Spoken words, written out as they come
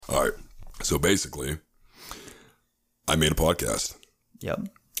So basically, I made a podcast. Yep.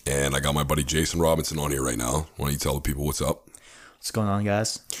 And I got my buddy Jason Robinson on here right now. Why don't you tell the people what's up? What's going on,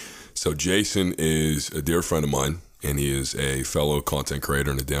 guys? So Jason is a dear friend of mine, and he is a fellow content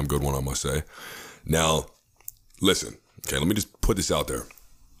creator and a damn good one, I must say. Now, listen, okay, let me just put this out there.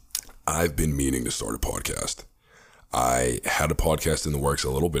 I've been meaning to start a podcast. I had a podcast in the works a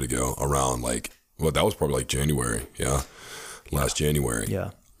little bit ago around that was probably like January. Yeah. Last January.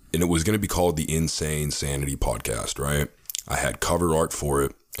 Yeah. And it was going to be called the Insane Sanity Podcast, right? I had cover art for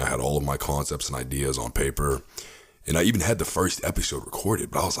it. I had all of my concepts and ideas on paper. And I even had the first episode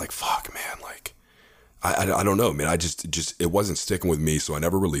recorded, but I was like, fuck, man, I don't know, man. I just it wasn't sticking with me, so I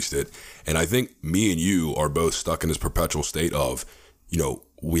never released it. And I think me and you are both stuck in this perpetual state of,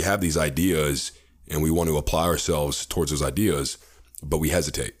 we have these ideas and we want to apply ourselves towards those ideas, but we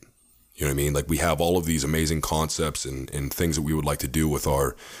hesitate. You know what I mean? Like, we have all of these amazing concepts and things that we would like to do with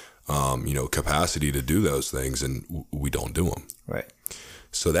our, capacity to do those things, and we don't do them. Right.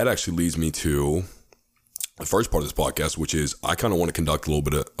 So that actually leads me to the first part of this podcast, which is I kind of want to conduct a little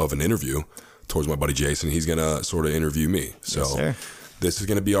bit of an interview towards my buddy Jason. He's going to sort of interview me. So yes, this is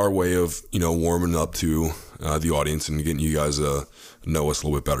going to be our way of, warming up to the audience and getting you guys to know us a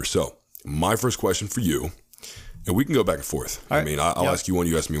little bit better. So my first question for you, and we can go back and forth. All I mean, I'll ask you one,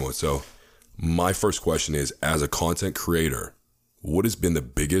 you ask me one. So my first question is, as a content creator, what has been the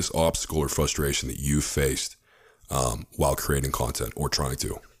biggest obstacle or frustration that you've faced while creating content or trying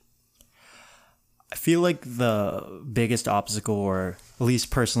to? I feel like the biggest obstacle, or at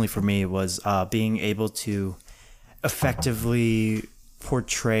least personally for me, was being able to effectively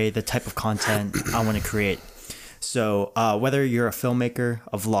portray the type of content I want to create. So whether you're a filmmaker,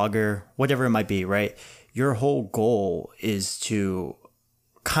 a vlogger, whatever it might be, right? Your whole goal is to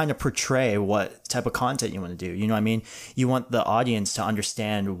kind of portray what type of content you want to do. You know what I mean? You want the audience to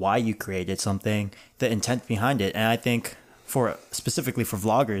understand why you created something, the intent behind it. And I think specifically for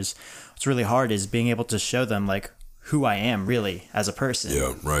vloggers, what's really hard is being able to show them who I am really as a person.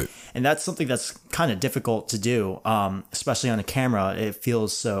 Yeah, right. And that's something that's kind of difficult to do, especially on a camera. It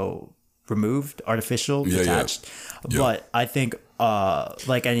feels so removed, artificial, detached. Yeah. But I think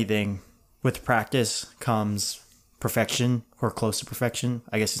like anything, with practice comes perfection, or close to perfection,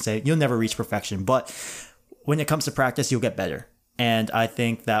 I guess you'd say. You'll never reach perfection, but when it comes to practice, you'll get better. And I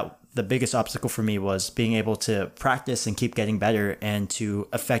think that the biggest obstacle for me was being able to practice and keep getting better, and to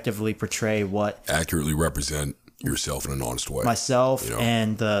effectively portray accurately represent yourself in an honest way. Myself,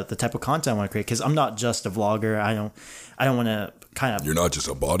 and the type of content I want to create. Because I'm not just a vlogger. I don't want to kind of... You're not just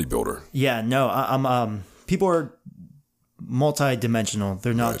a bodybuilder. Yeah, no. I'm people are multi-dimensional.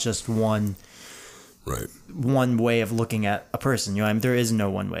 They're not just one... Right. One way of looking at a person. I mean, there is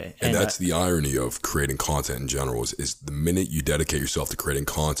no one way. And that's the irony of creating content in general is the minute you dedicate yourself to creating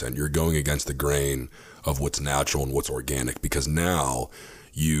content, you're going against the grain of what's natural and what's organic, because now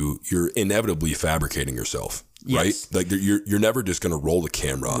you're inevitably fabricating yourself, yes. Right? Like you're never just going to roll the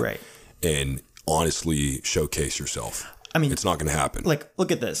camera right. and honestly showcase yourself. I mean, it's not going to happen.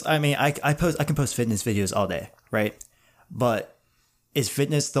 Look at this. I mean, I can post fitness videos all day, right? But is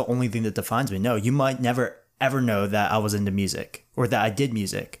fitness the only thing that defines me? No, you might never ever know that I was into music, or that I did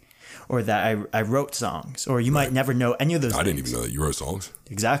music, or that I wrote songs, or you might never know any of those things. Didn't even know that you wrote songs.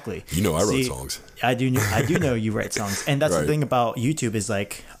 Exactly. I wrote songs. I do know you write songs. And that's the thing about YouTube is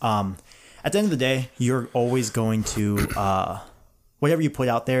at the end of the day, you're always going to, whatever you put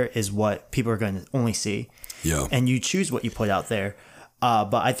out there is what people are going to only see. Yeah. And you choose what you put out there.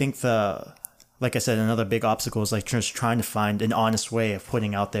 But I think like I said, another big obstacle is just trying to find an honest way of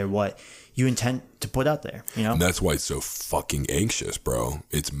putting out there what you intend to put out there, And that's why it's so fucking anxious, bro.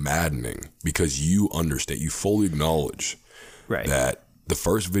 It's maddening because you understand, you fully acknowledge that the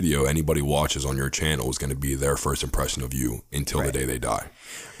first video anybody watches on your channel is going to be their first impression of you until the day they die.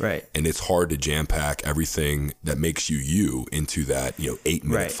 Right. And it's hard to jam pack everything that makes you into that,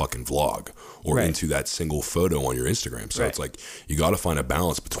 8-minute fucking vlog or into that single photo on your Instagram. So it's like, you got to find a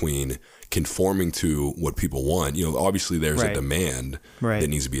balance between conforming to what people want. Obviously there's a demand that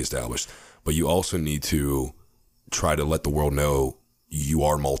needs to be established, but you also need to try to let the world know you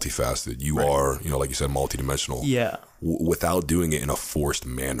are multifaceted. You are, like you said, multidimensional. Yeah. Without doing it in a forced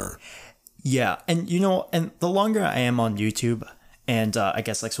manner. Yeah. And, and the longer I am on YouTube and I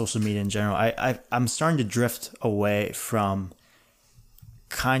guess social media in general, I'm starting to drift away from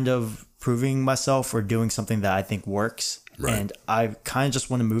kind of proving myself or doing something that I think works. Right. And I kind of just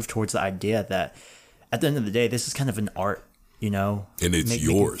want to move towards the idea that at the end of the day, this is kind of an art, And it's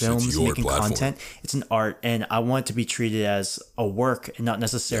yours. Films, it's your making platform. Content. It's an art. And I want it to be treated as a work and not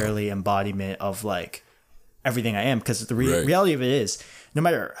necessarily embodiment of everything I am, because the Right. reality of it is, no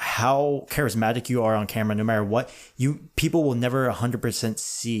matter how charismatic you are on camera, no matter what, people will never 100%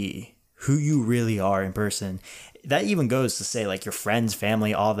 see who you really are in person. That even goes to say like your friends,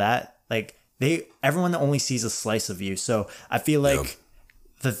 family, all that. Like everyone only sees a slice of you. So I feel like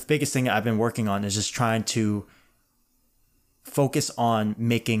the biggest thing I've been working on is just trying to focus on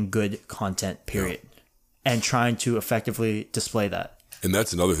making good content, period, and trying to effectively display that. And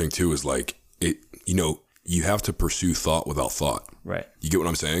that's another thing too, is like you have to pursue thought without thought. Right. You get what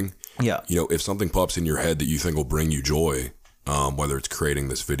I'm saying? Yeah. If something pops in your head that you think will bring you joy, whether it's creating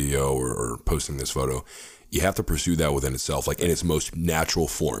this video or posting this photo, you have to pursue that within itself, like in its most natural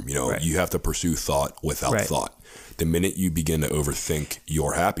form. Right. You have to pursue thought without thought. The minute you begin to overthink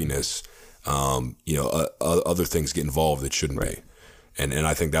your happiness, other things get involved that shouldn't be. And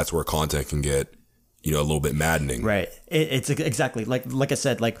I think that's where content can get, a little bit maddening. Right. It's exactly like I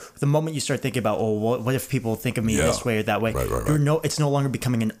said, like the moment you start thinking about, what if people think of me this way or that way? Right. It's no longer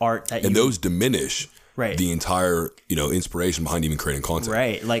becoming an art that those diminish right. the entire, inspiration behind even creating content.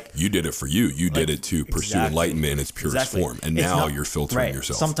 Right. Like you did it for you. You did it to pursue enlightenment in its purest form. And now you're filtering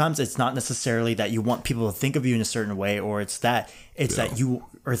yourself. Sometimes it's not necessarily that you want people to think of you in a certain way, or it's that you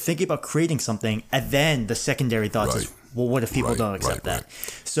are thinking about creating something, and then the secondary thoughts is, well, what if people don't accept that?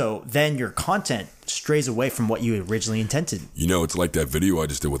 So then your content strays away from what you originally intended. It's like that video I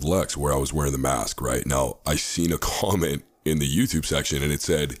just did with Lex where I was wearing the mask, right? Now, I seen a comment in the YouTube section and it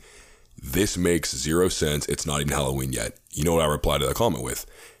said, "This makes zero sense. It's not even Halloween yet." You know what I replied to that comment with?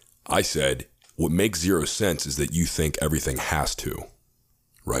 I said, what makes zero sense is that you think everything has to,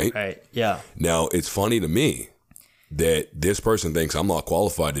 right? Right, yeah. Now, it's funny to me that this person thinks I'm not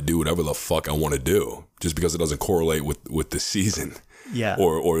qualified to do whatever the fuck I want to do just because it doesn't correlate with the season. Yeah.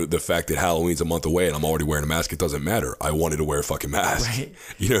 Or the fact that Halloween's a month away and I'm already wearing a mask. It doesn't matter. I wanted to wear a fucking mask. Right.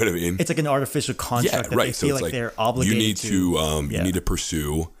 You know what I mean? It's like an artificial contract that they feel like they're obligated you need to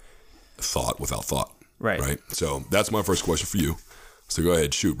pursue thought without thought. Right. So that's my first question for you. So go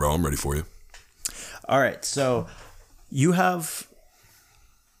ahead, shoot, bro. I'm ready for you. All right. So you have,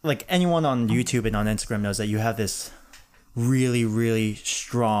 like, anyone on YouTube and on Instagram knows that you have this really, really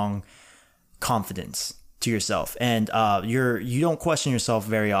strong confidence to yourself, and you don't question yourself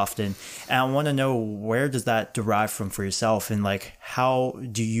very often. And I want to know, where does that derive from for yourself, and like how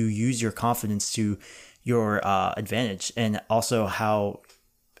do you use your confidence to your advantage, and also how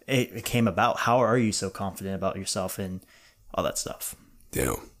it came about? How are you so confident about yourself and all that stuff?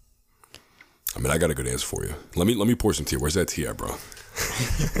 Damn. I mean, I got a good answer for you. Let me pour some tea. Where's that tea at, bro?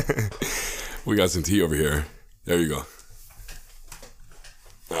 We got some tea over here. There you go.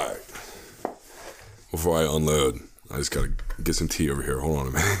 All right. Before I unload, I just gotta get some tea over here. Hold on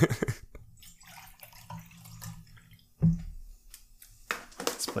a minute.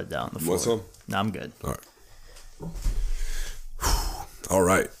 Let's put it down on the floor. Want some? No, I'm good. All right. All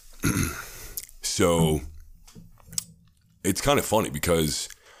right. So it's kind of funny because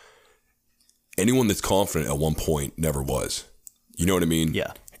anyone that's confident at one point never was. You know what I mean?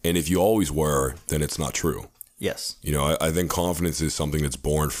 Yeah. And if you always were, then it's not true. Yes. I think confidence is something that's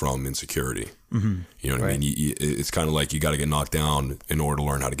born from insecurity. Mm-hmm. You know what I mean? It's kind of like you got to get knocked down in order to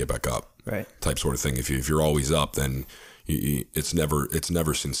learn how to get back up. Right. Type sort of thing. If you're always up, then it's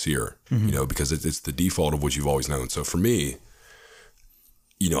never sincere. Mm-hmm. Because it's the default of what you've always known. So for me,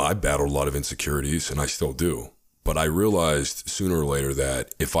 I battled a lot of insecurities, and I still do. But I realized sooner or later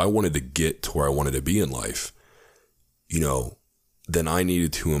that if I wanted to get to where I wanted to be in life, then I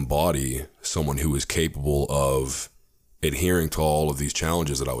needed to embody someone who was capable of adhering to all of these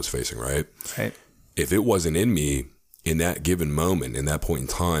challenges that I was facing, right? Right. If it wasn't in me in that given moment, in that point in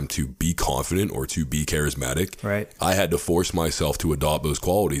time, to be confident or to be charismatic, right, I had to force myself to adopt those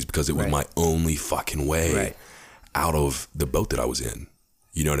qualities because it was my only fucking way out of the boat that I was in.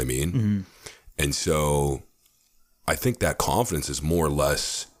 You know what I mean? Mm-hmm. And so I think that confidence is more or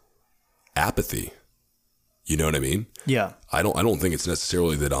less apathy. You know what I mean? Yeah. I don't think it's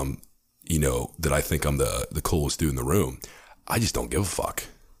necessarily that I'm, that I think I'm the coolest dude in the room. I just don't give a fuck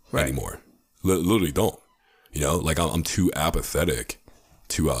anymore. Literally don't. Like I'm too apathetic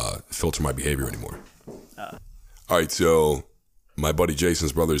to filter my behavior anymore. All right, so my buddy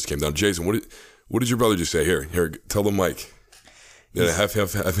Jason's brothers came down. Jason, what did your brother just say? Here, tell the mic. Yeah, have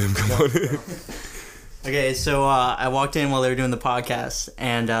him come on in. Okay, so I walked in while they were doing the podcast,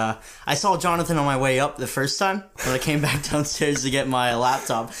 and I saw Jonathan on my way up the first time, but I came back downstairs to get my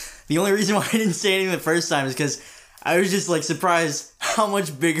laptop. The only reason why I didn't say anything the first time is because I was just surprised how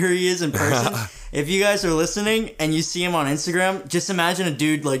much bigger he is in person. If you guys are listening and you see him on Instagram, just imagine a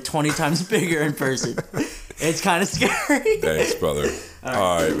dude 20 times bigger in person. It's kind of scary. Thanks, brother.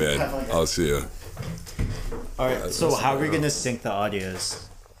 All right, man. I'll see you. All right. So how are we gonna sync the audios?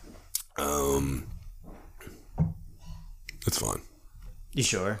 It's fine. You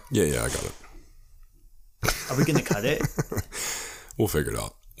sure? Yeah, I got it. Are we gonna cut it? We'll figure it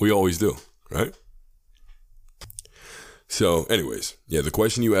out. We always do, right? So, anyways, yeah, the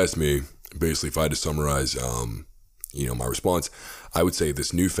question you asked me, basically, if I had to summarize, my response, I would say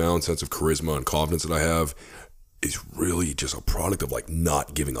this newfound sense of charisma and confidence that I have is really just a product of like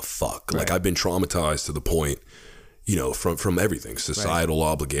not giving a fuck. Right. Like I've been traumatized to the point, from everything, societal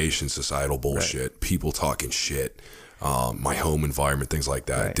obligations, societal bullshit, people talking shit, my home environment, things like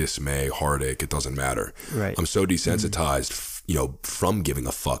that, dismay, heartache, it doesn't matter. Right. I'm so desensitized, from giving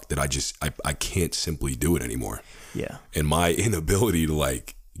a fuck that I can't simply do it anymore. Yeah. And my inability to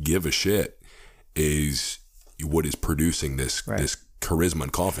like give a shit is what is producing this charisma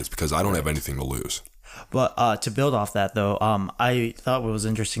and confidence, because I don't have anything to lose. But to build off that though, I thought what was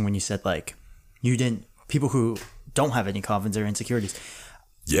interesting when you said like people who don't have any confidence or insecurities.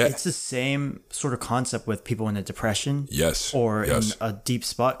 Yeah. It's the same sort of concept with people in a depression. Yes. Or yes. in a deep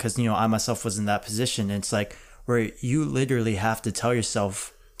spot. Because, I myself was in that position. And it's like where you literally have to tell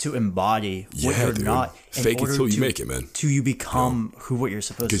yourself to embody what you're dude. not. Fake it till you make it, man. Till you become what you're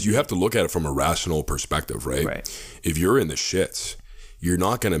supposed to be. Because you have to look at it from a rational perspective, right? If you're in the shits, you're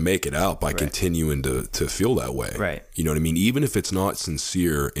not going to make it out by continuing to feel that way. Right. You know what I mean? Even if it's not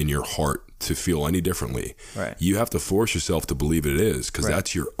sincere in your heart to feel any differently, you have to force yourself to believe it is, because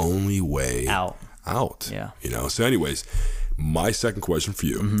that's your only way out. Yeah. So anyways, my second question for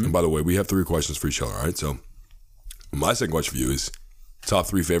you, and by the way, we have 3 questions for each other, all right? So my second question for you is top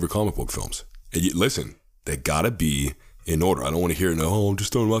 3 favorite comic book films. And listen, they got to be in order. I don't want to hear, no, I'm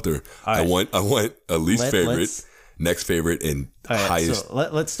just throwing them out there. Right. I want a least favorite, next favorite, and highest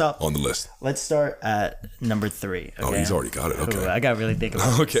let's stop on the list. Let's start at number 3. Okay? Oh, he's already got it. Okay. Ooh, I got to really think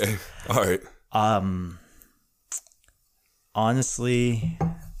about it. Okay. All right. Honestly,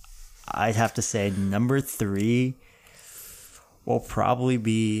 I'd have to say number 3 will probably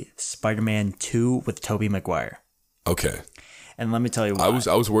be Spider-Man 2 with Tobey Maguire. Okay. And let me tell you why. I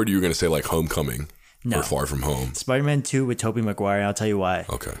was worried you were going to say like Homecoming or Far From Home. Spider-Man 2 with Tobey Maguire. I'll tell you why.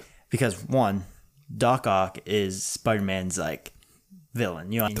 Okay. Because 1, Doc Ock is Spider-Man's like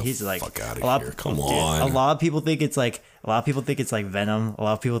villain. He's like fuck out of here. Come on. A lot of people think it's like Venom. A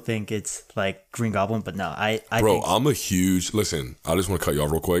lot of people think it's like Green Goblin, but no, I'm a huge listen. I just want to cut you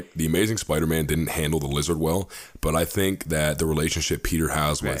off real quick. The Amazing Spider-Man didn't handle the Lizard well, but I think that the relationship Peter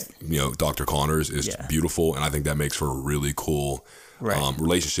has with Dr. Connors is beautiful, and I think that makes for a really cool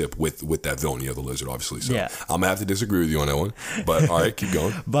relationship with that villain, the Lizard, obviously. So I'm gonna have to disagree with you on that one, but all right, keep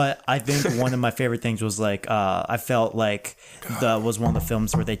going. But I think one of my favorite things was like I felt like that was one of the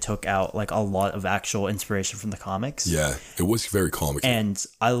films where they took out like a lot of actual inspiration from the comics. Yeah, it was very comical. And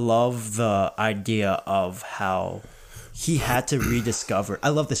I love the idea of how he had to rediscover. I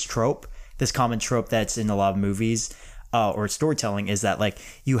love this trope, this common trope that's in a lot of movies or storytelling, is that like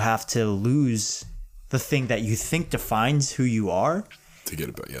you have to lose the thing that you think defines who you are to get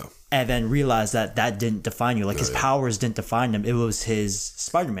it back, and then realize that didn't define you. Like his powers didn't define him. It was his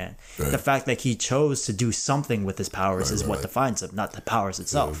Spider-Man. The fact that he chose to do something with his powers is what defines him, not the powers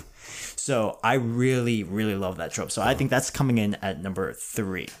itself. So I really, really love that trope. So I think that's coming in at number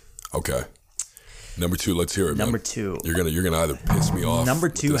 3. Okay. Number 2, let's hear it, man. Number 2. You're gonna either piss me off. Number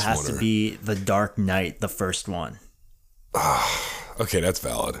 2 has to be The Dark Knight, the first one. Okay, that's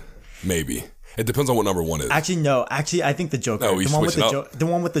valid. Maybe. It depends on what number 1 is. Actually, no. Actually, I think the Joker. No, the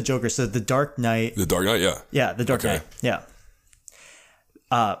one with the Joker. So The Dark Knight. The Dark Knight, yeah. Yeah, The Dark Knight. Yeah.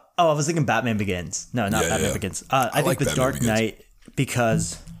 I was thinking Batman Begins. No, not Batman Begins. I think The Dark Knight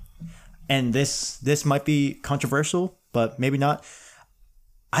because, and this might be controversial, but maybe not.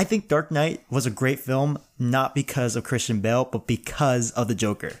 I think Dark Knight was a great film, not because of Christian Bale, but because of the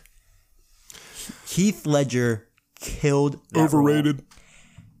Joker. Heath Ledger killed that Overrated. Role.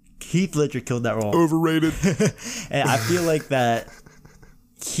 Heath Ledger killed that role. Overrated. And I feel like that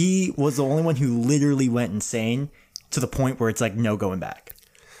he was the only one who literally went insane to the point where it's like no going back.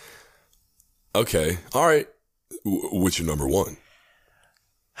 Okay. All right. What's your number 1?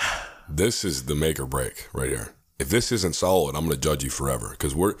 This is the make or break right here. If this isn't solid, I'm going to judge you forever,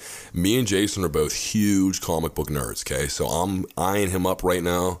 because me and Jason are both huge comic book nerds. Okay. So I'm eyeing him up right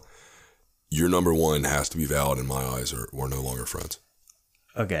now. Your number 1 has to be valid in my eyes, or we're no longer friends.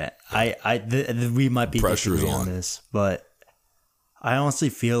 Okay, we might be disagreeing on this, but I honestly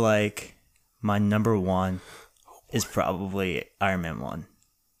feel like my number 1 is probably Iron Man 1.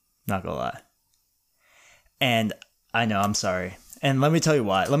 Not gonna lie. And I know, I'm sorry. And let me tell you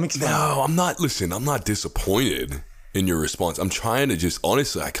why. Let me explain. No, I'm not. Listen, I'm not disappointed. in your response. I'm trying to just,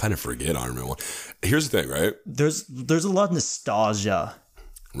 honestly, I kind of forget Iron Man 1. Here's the thing, right? There's a lot of nostalgia.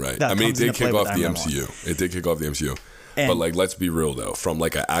 Right. I mean, it did kick off the MCU. It did kick off the MCU. But like, let's be real though. From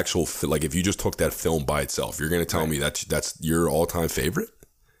like an actual, like, if you just took that film by itself, you're gonna tell me that's your all-time favorite,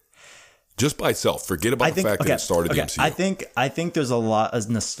 just by itself. Forget about the fact that it started the MCU. I think there's a lot of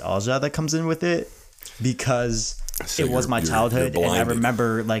nostalgia that comes in with it because it was my childhood, and I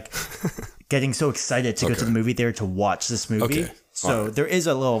remember like getting so excited to go to the movie theater to watch this movie. Okay. So there is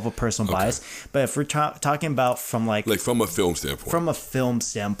a little of a personal bias. But if we're talking about from like from a film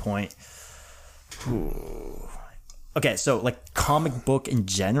standpoint, ooh. Okay, so like comic book in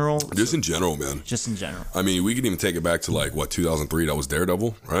general. Just in general, man. Just in general. I mean, we can even take it back to like 2003. That was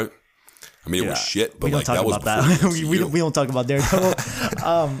Daredevil, right? I mean, it was shit, but like that was before that. we don't talk about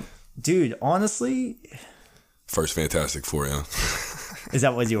Daredevil. Dude, honestly, first Fantastic Four, yeah. Is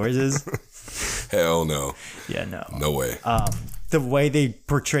that what yours is? Hell no. Yeah, no. No way. The way they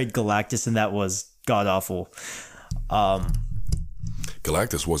portrayed Galactus in that was god awful.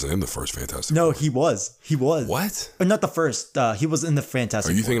 Galactus wasn't in the first Fantastic No, Four. he was. He was. What? Or not the first. He was in the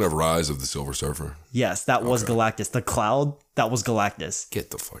Fantastic Are you Four. thinking of Rise of the Silver Surfer? Yes, that was Galactus. The cloud, that was Galactus.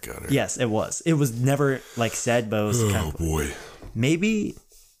 Get the fuck out of here. Yes, it was. It was never like said, but it was kind of, boy. Maybe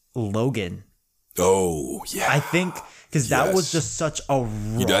Logan. Oh, yeah. I think because that was just such a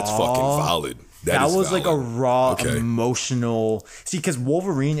raw. That's fucking valid. That was valid. like a raw, emotional. See, because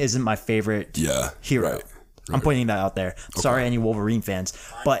Wolverine isn't my favorite hero. Right. I'm pointing that out there. Sorry, any Wolverine fans.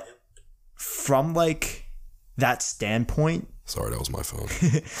 But from like that standpoint. Sorry, that was my phone.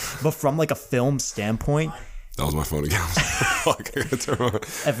 But from like a film standpoint. That was my phone again.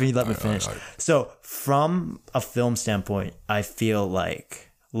 If you let me finish. All right. So from a film standpoint, I feel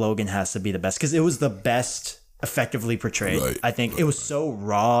like Logan has to be the best because it was the best effectively portrayed. Right, I think it was so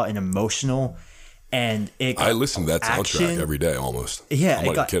raw and emotional. And I listen to that soundtrack every day almost. Yeah,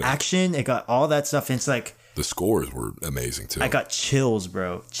 it got action. It got all that stuff. And it's like the scores were amazing too. I got chills,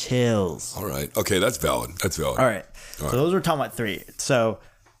 bro. Chills. All right. Okay, that's valid. All right. So those were talking about 3. So,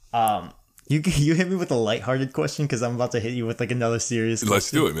 you hit me with a lighthearted question because I'm about to hit you with like another serious question.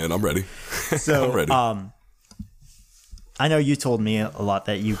 Let's do it, man. I'm ready. So, I'm ready. I know you told me a lot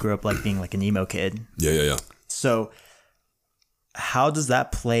that you grew up like being like an emo kid. Yeah. So, how does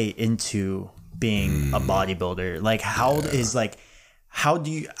that play into being a bodybuilder? Like how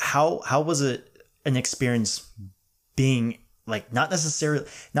was it an experience being like not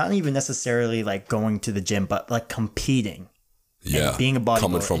even necessarily like going to the gym, but like competing and being a bodybuilder,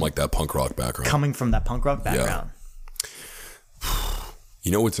 coming from like that punk rock background.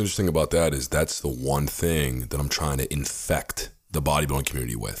 You know what's interesting about that is that's the one thing that I'm trying to infect the bodybuilding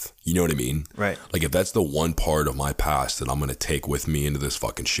community with. You know what I mean? Right. Like if that's the one part of my past that I'm going to take with me into this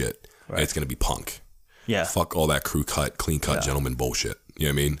fucking shit, it's going to be punk. Yeah. Fuck all that clean cut gentleman bullshit. You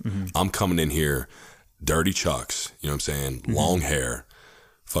know what I mean? Mm-hmm. I'm coming in here, dirty chucks, you know what I'm saying? Long hair,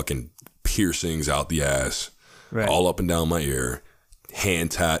 fucking piercings out the ass, all up and down my ear,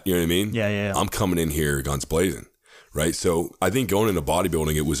 hand tat, you know what I mean? Yeah. I'm coming in here guns blazing. Right? So I think going into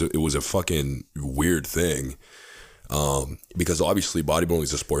bodybuilding, it was a fucking weird thing. Because obviously bodybuilding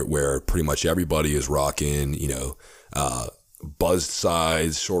is a sport where pretty much everybody is rocking, buzzed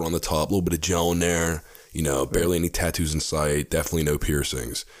sides, short on the top, a little bit of gel in there, barely any tattoos in sight, definitely no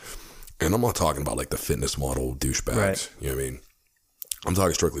piercings. And I'm not talking about like the fitness model douchebags, right. You know what I mean? I'm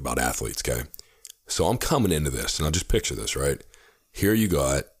talking strictly about athletes, okay? So I'm coming into this, and I'll just picture this, right? Here you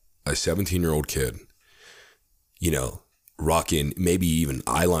got a 17-year-old kid, rocking maybe even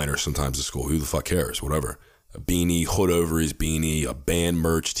eyeliner sometimes at school. Who the fuck cares? Whatever. A beanie, hood over his beanie, a band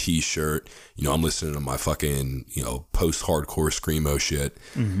merch t-shirt. I'm listening to my fucking, post-hardcore screamo shit.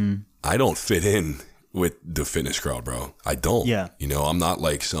 Mm-hmm. I don't fit in with the fitness crowd, bro. I don't. Yeah. I'm not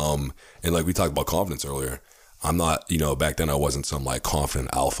like some, and like we talked about confidence earlier. I'm not, back then I wasn't some like confident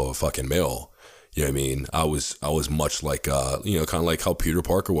alpha fucking male. You know what I mean? I was much like, kind of like how Peter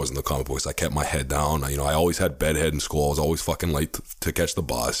Parker was in the comic books. I kept my head down. I always had bedhead in school. I was always fucking late to catch the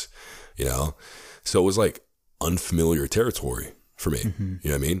bus, So it was like unfamiliar territory for me. Mm-hmm.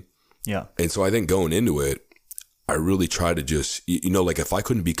 You know what I mean? Yeah. And so I think going into it, I really tried to just, like if I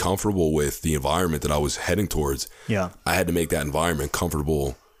couldn't be comfortable with the environment that I was heading towards, I had to make that environment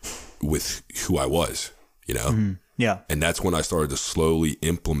comfortable with who I was, Mm-hmm. Yeah. And that's when I started to slowly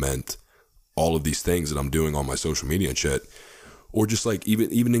implement all of these things that I'm doing on my social media and shit, or just like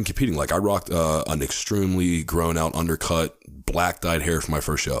even in competing. Like I rocked an extremely grown out undercut, black dyed hair for my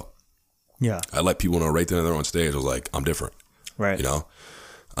first show. Yeah, I let people know right then and there on stage. I was like, I'm different. Right.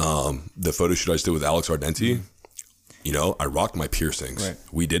 The photo shoot I just did with Alex Ardenti, You know, I rocked my piercings. Right.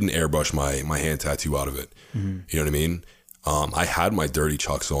 We didn't airbrush my hand tattoo out of it. Mm-hmm. You know what I mean? I had my dirty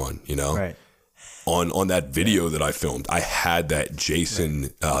chucks on, you know? Right. On that video that I filmed, I had that Jason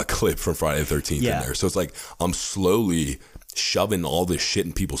clip from Friday the 13th in there. So it's like I'm slowly shoving all this shit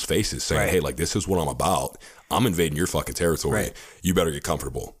in people's faces saying, hey, like, this is what I'm about. I'm invading your fucking territory. Right. You better get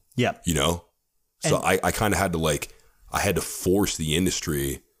comfortable. Yeah. You know? So I kind of had to like, I had to force the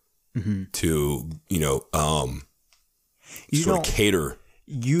industry to, you know, sort of cater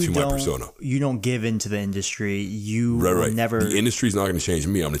to my persona. You don't give into the industry. You right. never. The industry's not going to change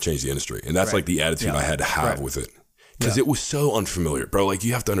me. I'm going to change the industry. And that's like the attitude I had to have with it. Because it was so unfamiliar, bro. Like,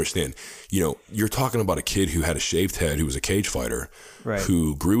 you have to understand, you know, you're talking about a kid who had a shaved head, who was a cage fighter,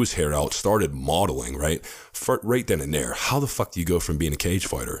 who grew his hair out, started modeling, right? Right then and there. How the fuck do you go from being a cage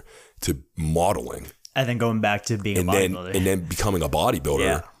fighter to modeling? And then going back to being a bodybuilder. And then becoming a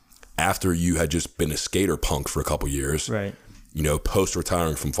bodybuilder after you had just been a skater punk for a couple years. Right. You know,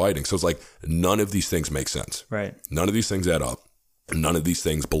 post-retiring from fighting. So it's like, none of these things make sense. Right. None of these things add up. None of these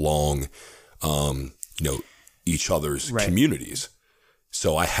things belong, you know, each other's communities.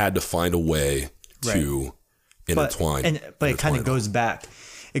 So I had to find a way to intertwine. But it kind of goes back.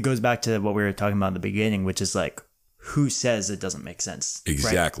 It goes back to what we were talking about in the beginning, which is like, who says it doesn't make sense?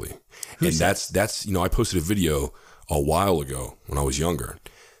 Exactly. Right? And that's, you know, I posted a video a while ago when I was younger,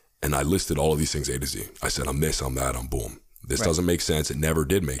 and I listed all of these things A to Z. I said, I'm this, I'm that, I'm boom. This doesn't make sense. It never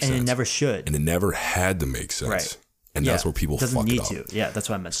did make sense. And it never should. And it never had to make sense. Right. And that's where people fuck it up. Doesn't need to. Yeah, that's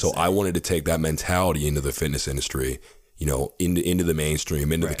what I meant to say. So I wanted to take that mentality into the fitness industry, you know, into the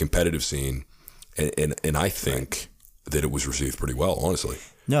mainstream, into the competitive scene. And I think that it was received pretty well, honestly.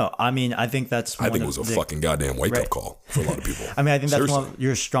 No, I mean, I think that's I think it was a fucking goddamn wake-up call for a lot of people. I mean, I think that's one of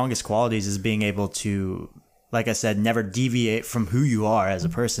your strongest qualities is being able to, like I said, never deviate from who you are as a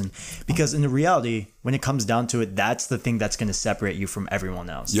person. Because in the reality, when it comes down to it, that's the thing that's going to separate you from everyone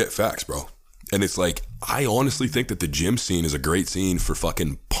else. Yeah, facts, bro. And it's like, I honestly think that the gym scene is a great scene for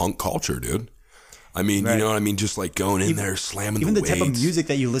fucking punk culture, dude. I mean, you know what I mean? Just like going in there, slamming even the type of music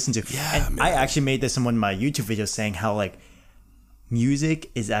that you listen to. Yeah, and man. I actually made this in one of my YouTube videos saying how like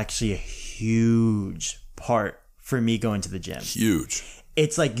music is actually a huge part for me going to the gym. Huge.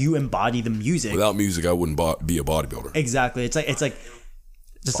 It's like you embody the music. Without music, I wouldn't be a bodybuilder. Exactly. It's like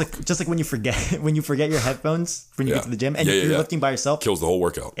just like when you forget your headphones when you get to the gym and you're lifting by yourself. Kills the whole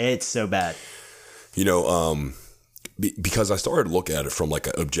workout. It's so bad. You know, because I started to look at it from like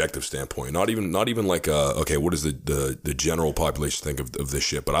an objective standpoint, not even like okay, what does the general population think of this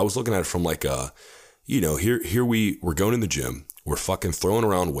shit? But I was looking at it from like you know, here we're going in the gym, we're fucking throwing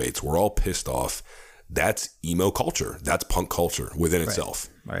around weights, we're all pissed off. That's emo culture. That's punk culture within itself.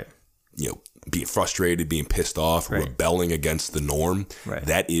 Right. You know, being frustrated, being pissed off, rebelling against the norm. Right.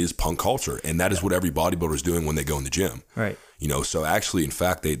 That is punk culture, and that is what every bodybuilder is doing when they go in the gym. Right. You know, so actually, in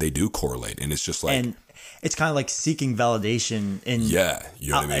fact, they do correlate, and it's just like, and it's kind of like seeking validation in you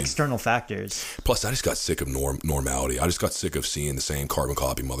know what I mean? External factors. Plus, I just got sick of normality. I just got sick of seeing the same carbon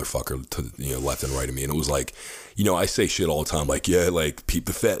copy motherfucker to left and right of me, and it was like, you know, I say shit all the time, like, yeah, like peep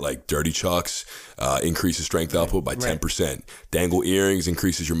the fat, like dirty chucks increases strength output by 10%. Dangle earrings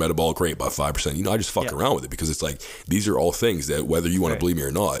increases your metabolic rate by 5%. You know, I just fuck around with it because it's like these are all things that whether you want to believe me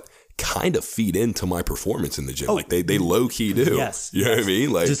or not, kind of feed into my performance in the gym. Like they low key do. Yes. You know what I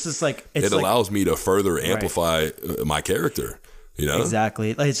mean? Like just like it allows me to further amplify my character. You know?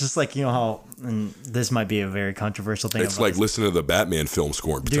 Exactly. Like, it's just like, you know how, and this might be a very controversial thing. It's like listening to the Batman film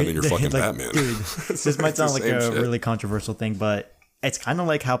score and pretending you're fucking Batman. Dude, this might sound like a really controversial thing, but it's kind of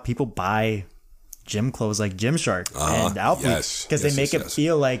like how people buy gym clothes like Gymshark and outfits because they make it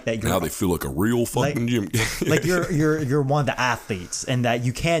feel like that you're now they feel like a real fucking gym. Like you're one of the athletes and that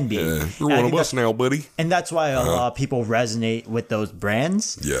you can be. Yeah, you're one of us now, buddy. And that's why a lot of people resonate with those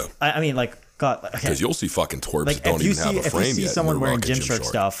brands. Yeah. I mean, like, God, because you'll see fucking twerps like that don't even have a frame yet. If you see someone wearing Gymshark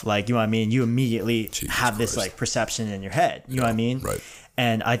stuff, like, you know what I mean, you immediately have this like perception in your head. You know what I mean? Right.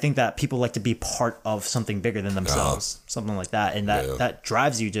 And I think that people like to be part of something bigger than themselves, something like that, and that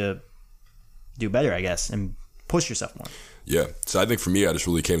drives you to do better, I guess, and push yourself more. Yeah. So I think for me, I just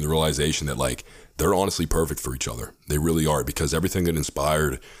really came to the realization that like they're honestly perfect for each other. They really are, because everything that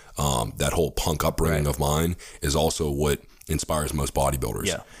inspired that whole punk upbringing of mine is also what inspires most bodybuilders.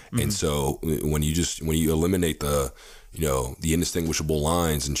 Yeah. Mm-hmm. And so when you eliminate the indistinguishable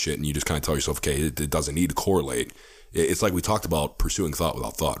lines and shit, and you just kind of tell yourself, okay, it doesn't need to correlate. It's like we talked about pursuing thought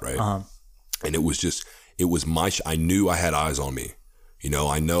without thought, right? And it was I knew I had eyes on me. You know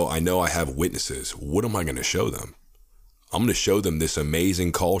I have witnesses. What am I going to show them? I'm going to show them this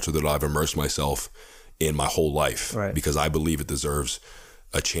amazing culture that I've immersed myself in my whole life, because I believe it deserves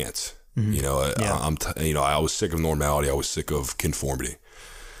a chance. You know, I was sick of normality. I was sick of conformity.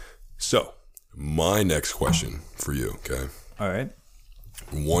 So my next question for you, okay? All right.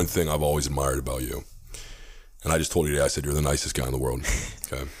 One thing I've always admired about you, and I just told you today, I said you're the nicest guy in the world,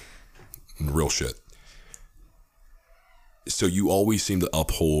 okay? Real shit. So you always seem to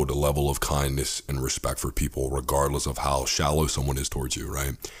uphold a level of kindness and respect for people, regardless of how shallow someone is towards you,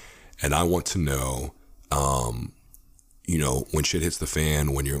 right? And I want to know, you know, when shit hits the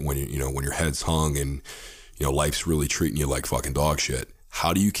fan, when your head's hung and, you know, life's really treating you like fucking dog shit,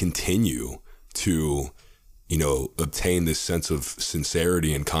 how do you continue to, you know, obtain this sense of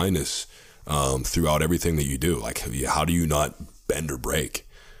sincerity and kindness throughout everything that you do? Like, how do you not bend or break?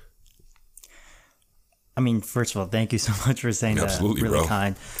 I mean, first of all, thank you so much for saying that. Absolutely, really bro.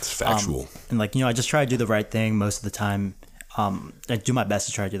 kind. It's factual. And like, you know, I just try to do the right thing most of the time. I do my best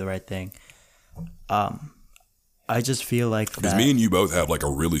to try to do the right thing. I just feel like Because me and you both have like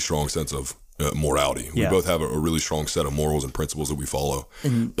a really strong sense of morality. We both have a really strong set of morals and principles that we follow.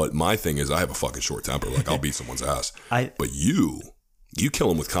 But my thing is, I have a fucking short temper. Like, I'll beat someone's ass. But you kill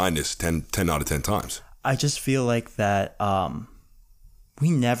them with kindness 10 out of 10 times. I just feel like that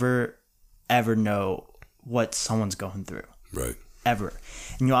we never, ever know what someone's going through. Right. Ever.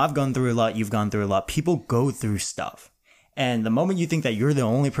 And, you know, I've gone through a lot. You've gone through a lot. People go through stuff. And the moment you think that you're the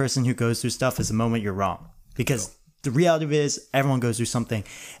only person who goes through stuff is the moment you're wrong. Because the reality of it is everyone goes through something.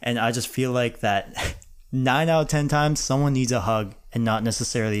 And I just feel like that 9 out of 10 times someone needs a hug and not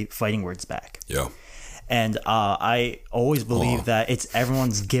necessarily fighting words back. Yeah. And I always believe that it's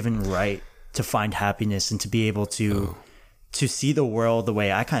everyone's given right to find happiness and to be able to see the world the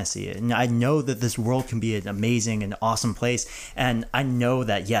way I kind of see it. And I know that this world can be an amazing and awesome place. And I know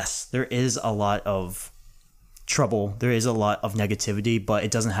that, yes, there is a lot of trouble. There is a lot of negativity, but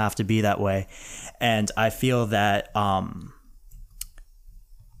it doesn't have to be that way. And I feel that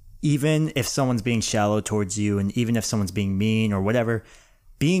even if someone's being shallow towards you, and even if someone's being mean or whatever,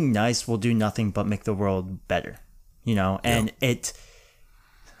 being nice will do nothing but make the world better, you know? And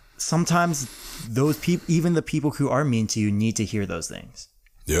sometimes those people, even the people who are mean to you, need to hear those things.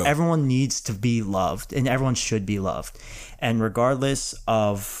 Yeah. Everyone needs to be loved, and everyone should be loved. And regardless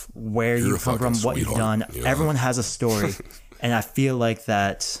of where you come from, what you've done, everyone has a story. And I feel like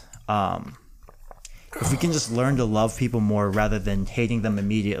that if we can just learn to love people more rather than hating them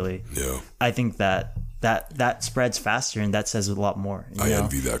immediately, I think that spreads faster, and that says a lot more. I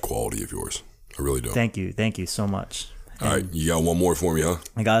envy that quality of yours. I really do. Thank you so much. All right, you got one more for me, huh?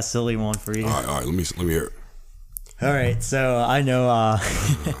 I got a silly one for you. All right. Let me hear it. All right, so I know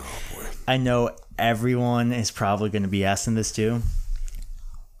I know everyone is probably going to be asking this too.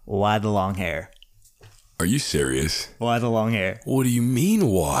 Why the long hair? Are you serious? Why the long hair? What do you mean,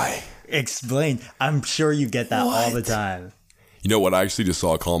 why? Explain. I'm sure you get that all the time. You know what? I actually just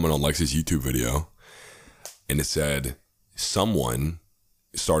saw a comment on Lex's YouTube video, and it said, someone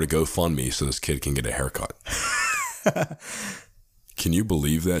started GoFundMe so this kid can get a haircut. Can you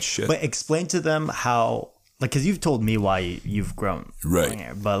believe that shit? But explain to them how, like, because you've told me why you've grown long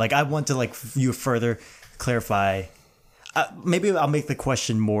hair, but like I want to like you further clarify. Maybe I'll make the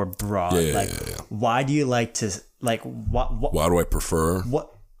question more broad. Why do you like to like what? Why do I prefer?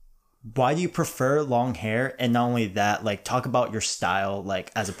 Why do you prefer long hair? And not only that, like talk about your style,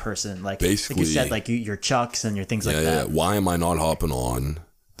 like as a person, like basically like you said, like your chucks and your things like that. Yeah. Why am I not hopping on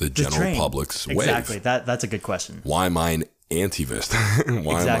the general public's wave? Exactly. That's a good question. Why am I an antivist?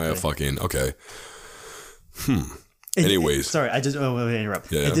 Why am I a fucking okay? Anyways, sorry, I just interrupt.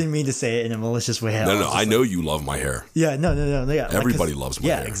 I didn't mean to say it in a malicious way. No, I know you love my hair. Yeah, no. Yeah, everybody loves my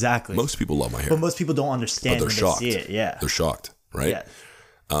hair. Yeah, exactly. Most people love my hair, but most people don't understand. But they're shocked. They see it. Yeah, they're shocked, right? Yeah.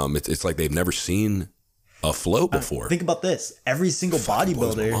 It's like they've never seen a flow before. Think about this: every single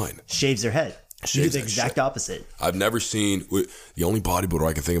bodybuilder shaves their head. You do the exact opposite. I've never seen the only bodybuilder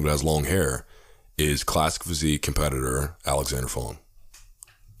I can think of that has long hair is classic physique competitor Alexander Fong.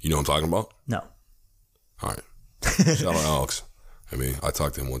 You know what I'm talking about? No. All right. Shout out Alex. I mean, I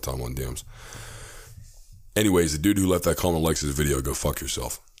talked to him one time on DMs. Anyways, the dude who left that comment likes his video. Go fuck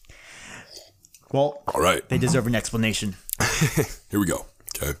yourself. Well, all right. They deserve an explanation. Here we go.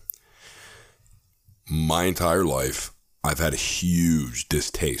 Okay. My entire life, I've had a huge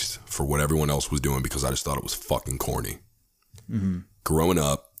distaste for what everyone else was doing because I just thought it was fucking corny. Mm-hmm. Growing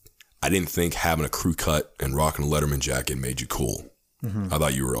up, I didn't think having a crew cut and rocking a Letterman jacket made you cool. Mm-hmm. I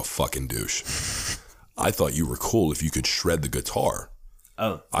thought you were a fucking douche. I thought you were cool if you could shred the guitar.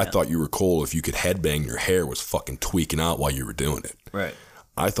 Oh, I thought you were cool if you could headbang your hair was fucking tweaking out while you were doing it. Right.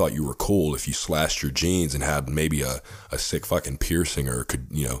 I thought you were cool if you slashed your jeans and had maybe a sick fucking piercing or could,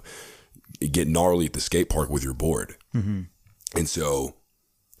 get gnarly at the skate park with your board. Mm-hmm. And so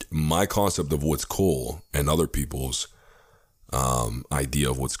my concept of what's cool and other people's idea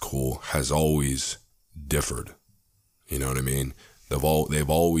of what's cool has always differed. You know what I mean? They've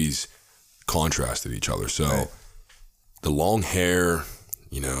always contrasted each other. So the long hair,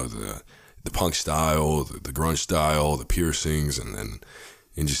 you know, the punk style, the grunge style, the piercings, and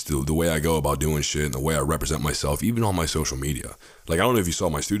just the way I go about doing shit and the way I represent myself, even on my social media. Like, I don't know if you saw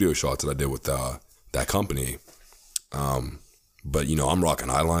my studio shots that I did with that company. But, you know, I'm rocking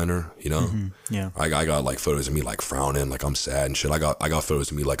eyeliner, you know? Yeah. I got, like, photos of me, like, frowning, like I'm sad and shit. I got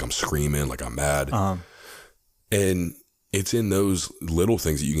photos of me, like I'm screaming, like I'm mad. And it's in those little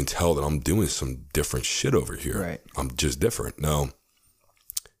things that you can tell that I'm doing some different shit over here. Right. I'm just different. Now,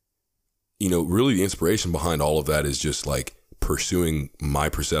 you know, really the inspiration behind all of that is just, like, pursuing my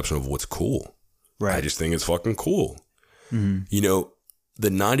perception of what's cool. Right. I just think it's fucking cool. You know, the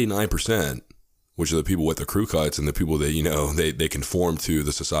 99%, which are the people with the crew cuts and the people that, you know, they conform to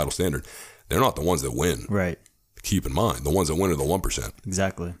the societal standard, they're not the ones that win. Right. Keep in mind, the ones that win are the 1%.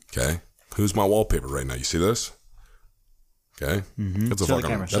 Exactly. Okay? Who's my wallpaper right now? You see this? Okay? That's a Show the fucking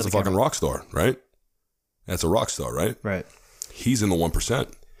camera, show that's the a fucking camera. rock star, right? That's a rock star, right? Right. He's in the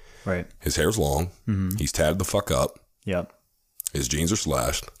 1%. Right. His hair's long. He's tatted the fuck up. Yep. His jeans are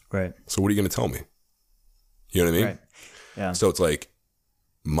slashed. Right. So what are you going to tell me? You know what I mean? Right. Yeah. So it's like,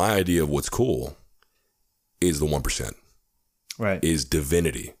 my idea of what's cool is the 1%, Right. is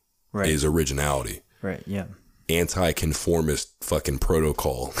divinity, Right. is originality, Right. Yeah. anti-conformist fucking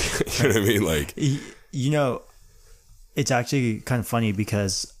protocol. You know what I mean? Like, You know, it's actually kind of funny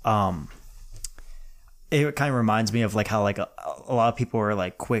because it kind of reminds me of like how like a lot of people are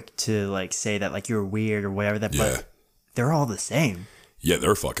like quick to like say that like you're weird or whatever that, Yeah. but they're all the same. yeah,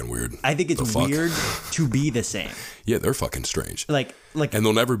 they're fucking weird. I think The it's fuck? weird to be the same. Yeah, they're fucking strange. Like And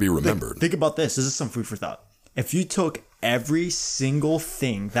they'll never be remembered. think about this. This is some food for thought. If you took every single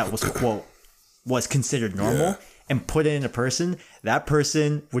thing that was quote was considered normal Yeah. and put it in a person, that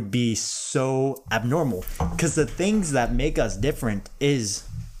person would be so abnormal. Because the things that make us different is,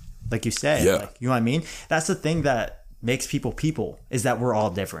 like you said, Yeah. like, you know what I mean? That's the thing that makes people is that we're all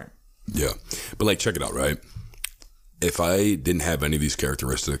different. Yeah. But like, check it out, right? If I didn't have any of these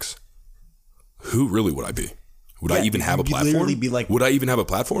characteristics, who really would I be? Would I Yeah, even have a you'd platform? literally be like- would I even have a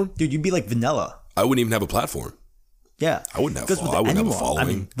platform? Dude, you'd be like vanilla. I wouldn't even have a platform. Yeah. I wouldn't have Goes with I wouldn't have a anyone. I following.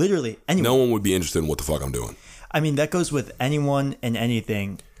 mean, literally anyone. No one would be interested in what the fuck I'm doing. I mean, that goes with anyone and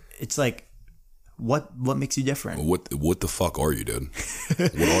anything. It's like, what makes you different? What the fuck are you, dude?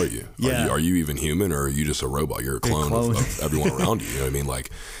 What are you? Yeah. Are you even human, or are you just a robot? You're a clone, clone. of everyone around you. You know what I mean?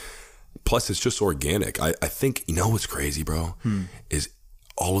 Like, plus it's just organic. I think, you know what's crazy, bro? Is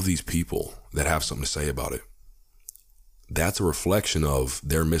all of these people that have something to say about it. That's a reflection of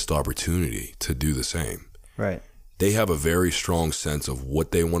their missed opportunity to do the same. Right. They have a very strong sense of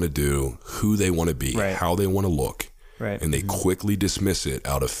what they want to do, who they want to be, Right. how they want to look. Right. And they quickly dismiss it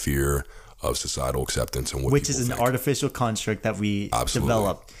out of fear of societal acceptance and what Which people is an think. artificial construct that we Absolutely.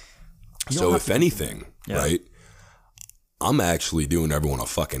 developed. You don't So have if to- anything, Yeah. right, I'm actually doing everyone a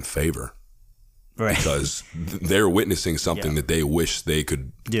fucking favor Right. because they're witnessing something Yeah. that they wish they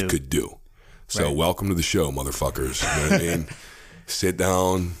could do. So Right. welcome to the show, motherfuckers. You know what I mean? Sit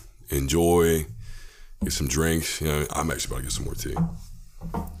down, enjoy, get some drinks. You know, I'm actually about to get some more tea.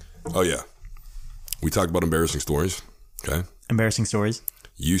 Oh yeah, we talked about embarrassing stories. Okay, Embarrassing stories.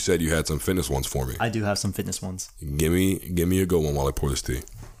 you said you had some fitness ones for me. I do have some fitness ones. Give me a good one while I pour this tea.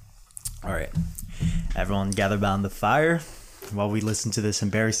 All right. Everyone gather around the fire while we listen to this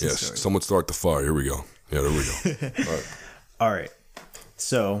embarrassing Yes, story. someone start the fire. Here we go. Yeah, there we go. All right. All right.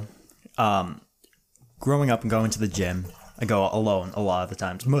 So, growing up and going to the gym, I go alone a lot of the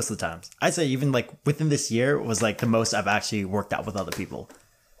times, most of the times. I'd say even like within this year was like the most I've actually worked out with other people.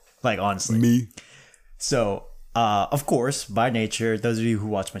 Like, honestly. Me. So, of course, by nature, those of you who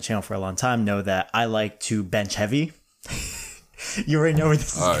watch my channel for a long time know that I like to bench heavy. You already know where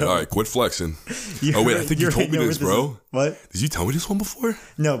this is All going. right, quit flexing. You Oh wait, I already- think you told already me know this, where bro. is. What? Did you tell me this one before?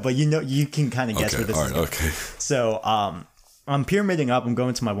 No, but you know, you can kind of guess Okay, where this all is right, going. okay. So, I'm pyramiding up. I'm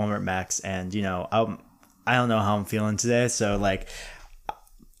going to my 1 rep max, and you know, I don't know how I'm feeling today. So, like, I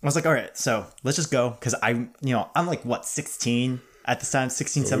was like, all right, so let's just go, because I'm like what 16 at this time,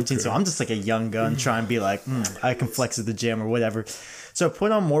 16, 17. Okay. So I'm just like a young gun trying to be like, I can flex at the gym or whatever. So I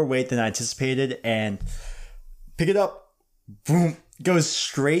put on more weight than I anticipated, and pick it up, boom, goes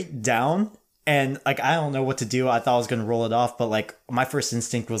straight down. And like, I don't know what to do. I thought I was going to roll it off, but like my first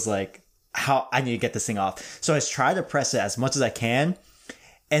instinct was like, how I need to get this thing off. So I try to press it as much as I can,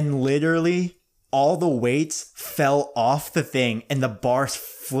 and literally all the weights fell off the thing, and the bar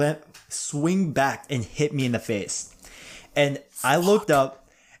swing back and hit me in the face. And I looked up,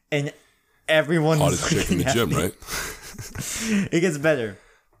 and everyone Hottest was chick in the looking gym, at me. right? It gets better.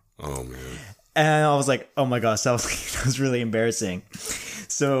 Oh man. And I was like, oh my gosh, that was really embarrassing.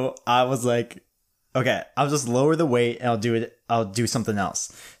 So I was like, okay, I'll just lower the weight and I'll do something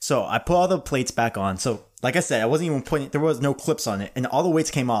else. So I put all the plates back on. So like I said, I wasn't even putting, there was no clips on it, and all the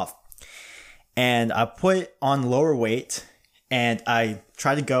weights came off. And I put on lower weight and I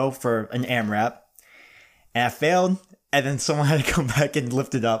tried to go for an AMRAP and I failed. And then someone had to come back and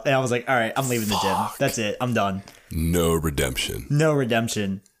lift it up. And I was like, all right, I'm leaving the gym. That's it. I'm done. No redemption. No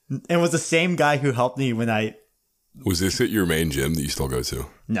redemption. It was the same guy who helped me when I... Was this at your main gym that you still go to?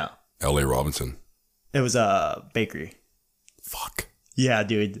 No. L.A. Robinson. It was a bakery. Fuck. Yeah,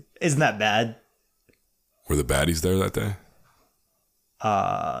 dude. Isn't that bad? Were the baddies there that day?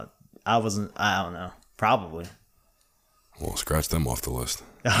 I don't know. Probably. Well, scratch them off the list.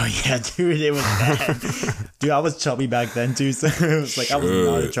 Oh, yeah, dude. It was bad. Dude, I was chubby back then, too. So it was like, I was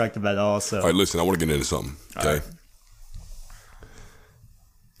not attractive at all. So. All right, listen, I want to get into something. Okay. Right.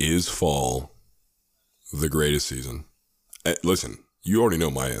 Is fall the greatest season? Listen, you already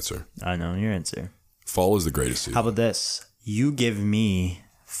know my answer. I know your answer. Fall is the greatest season. How about this? You give me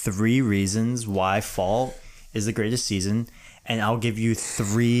 3 reasons why fall is the greatest season, and I'll give you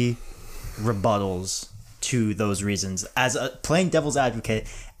 3 rebuttals to those reasons as playing devil's advocate,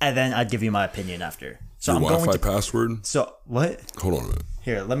 and then I'd give you my opinion after. So Your I'm Wi-Fi going to. password? So what? Hold on a minute.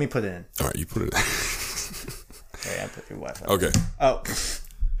 Here, let me put it in. All right, you put it in. Here, I put your Wi-Fi. Okay. Oh,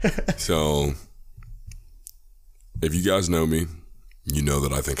 So, if you guys know me, you know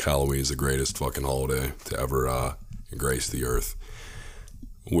that I think Halloween is the greatest fucking holiday to ever grace the earth,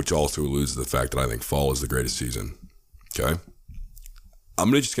 which also alludes to the fact that I think fall is the greatest season. Okay?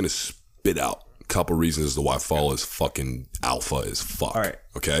 I'm just going to spit out a couple reasons as to why fall is fucking alpha as fuck. All right.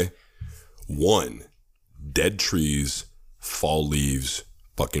 Okay? 1, dead trees, fall leaves,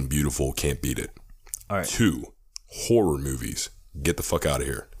 fucking beautiful, can't beat it. all right. 2, horror movies. Get the fuck out of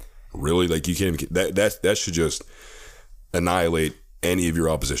here. Really? Like, you can't even... That should just annihilate any of your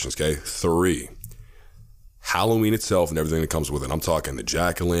oppositions, okay? 3, Halloween itself and everything that comes with it. I'm talking the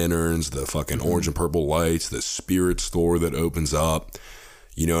jack-o'-lanterns, the fucking orange and purple lights, the spirit store that opens up.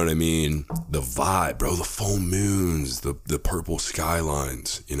 You know what I mean? The vibe, bro. The full moons, the purple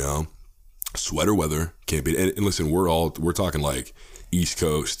skylines, you know? Sweater weather. Can't be... And listen, we're talking like... East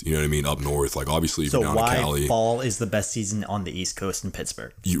Coast, you know what I mean, up north. Like, obviously, if So you're down why in Cali, fall is the best season on the East Coast in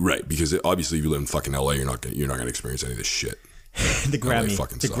Pittsburgh? right? Because obviously, if you live in fucking LA, you're not gonna experience any of this shit, the Grammy,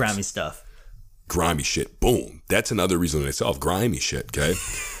 fucking the sucks. Grammy stuff. grimy shit. Boom. That's another reason in itself. Grimy shit. Okay,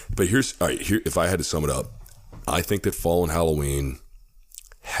 but here's all right. Here, if I had to sum it up, I think that fall and Halloween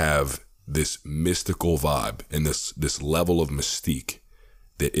have this mystical vibe and this level of mystique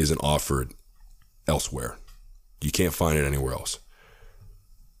that isn't offered elsewhere. You can't find it anywhere else.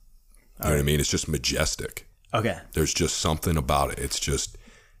 You know what I mean? It's just majestic. Okay. There's just something about it. It's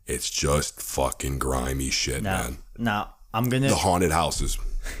just fucking grimy shit, man. Now I'm gonna The haunted houses.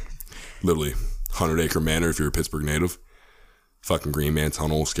 Literally, 100-acre manor if you're a Pittsburgh native. Fucking Green Man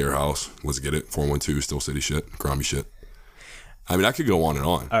Tunnel, Scare House. Let's get it. 412, Still City shit. Grimy shit. I mean, I could go on and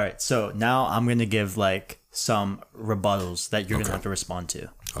on. All right. So now I'm gonna give like some rebuttals that you're gonna have to respond to.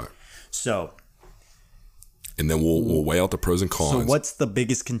 All right. So And then we'll weigh out the pros and cons. So what's the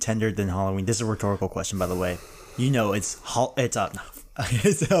biggest contender than Halloween? This is a rhetorical question, by the way. You know, it's Halloween.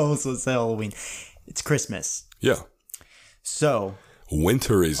 It's Christmas. Yeah. So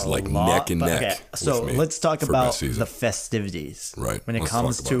Winter is like neck and neck. Okay, so with me let's talk for about best season. the festivities. Right, When it let's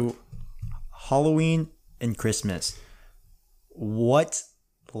comes talk to Halloween and Christmas, what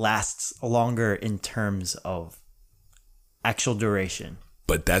lasts longer in terms of actual duration?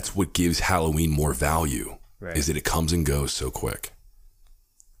 But that's what gives Halloween more value. Right. Is that it comes and goes so quick.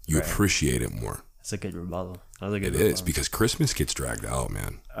 You Right. appreciate it more. That's a good rebuttal. That's a good It rebuttal. is because Christmas gets dragged out,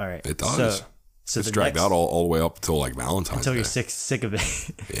 man. All right. It does. So It's the dragged next- out all the way up until like Valentine's until Day. you're sick of it.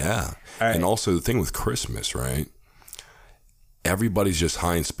 Yeah. All right. And also the thing with Christmas, right? Everybody's just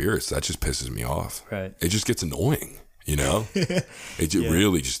high in spirits. That just pisses me off. Right. It just gets annoying, you know? It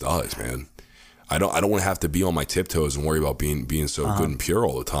really just does, man. I don't want to have to be on my tiptoes and worry about being so good and pure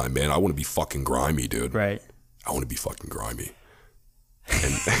all the time, man. I want to be fucking grimy, dude. Right. I want to be fucking grimy.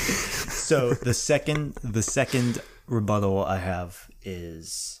 So the second rebuttal I have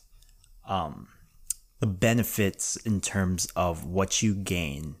is the benefits in terms of what you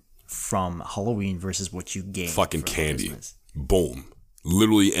gain from Halloween versus what you gain Fucking from candy. Christmas. Boom.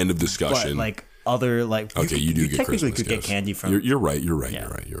 Literally end of But discussion. like other like okay, you do get technically Christmas could get gifts. candy from You're right. You're right. Yeah.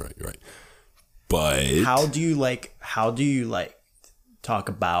 You're right. But how do you talk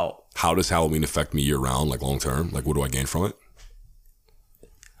about how does Halloween affect me year round, like long term? Like, what do I gain from it?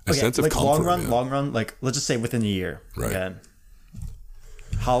 A sense of like comfort. long run, like let's just say within a year. Right. Okay.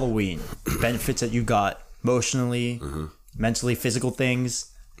 Halloween benefits that you got emotionally, mentally, physical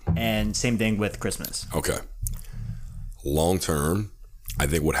things, and same thing with Christmas. Okay. Long term, I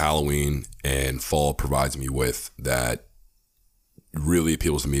think what Halloween and fall provides me with that really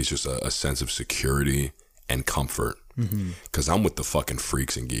appeals to me is just a sense of security and comfort. Because I'm with the fucking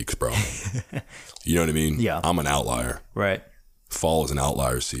freaks and geeks, bro. You know what I mean? Yeah. I'm an outlier. Right. Fall is an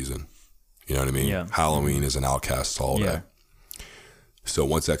outlier season. You know what I mean? Yeah. Halloween is an outcast holiday. Yeah. So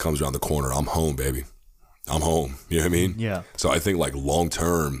once that comes around the corner, I'm home, baby. I'm home. You know what I mean? Yeah. So I think like long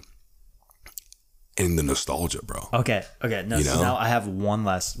term in the nostalgia, bro. Okay. No, You so know? now I have one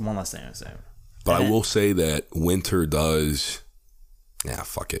last thing to say. But And I then- will say that winter does. Yeah,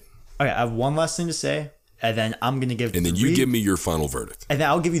 fuck it. Okay, I have one last thing to say, and then I'm gonna give. And then you give me your final verdict. And then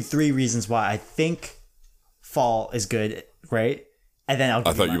I'll give you 3 reasons why I think fall is good, right? And then I'll.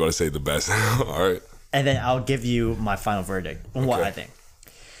 I thought you were about to say the best. All right. And then I'll give you my final verdict on what Okay. I think.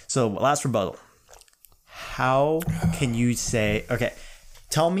 So last rebuttal. How can you say? Okay,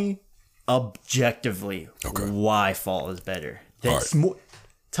 tell me objectively Okay. why fall is better. All That's right. more.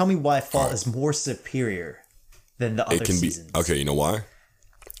 Tell me why fall is more superior than the other It can seasons. be. Okay, you know why?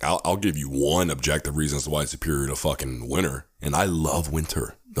 I'll give you one objective reason as to why it's superior to fucking winter. And I love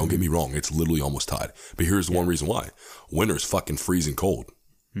winter. Don't get me wrong. It's literally almost tied. But here's one reason why. Winter's fucking freezing cold.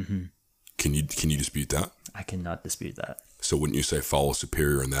 Can you dispute that? I cannot dispute that. So wouldn't you say fall is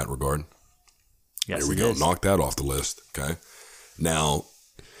superior in that regard? Yes, There we it go. is. Knock that off the list. Okay. Now,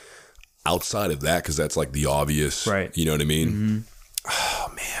 outside of that, because that's like the obvious, Right. You know what I mean?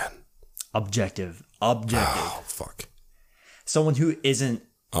 Oh, man. Objective. Oh, fuck. Someone who isn't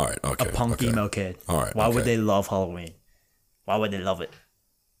All right. Okay. a punk okay. emo kid. All right, Why would okay. they love Halloween? Why would they love it?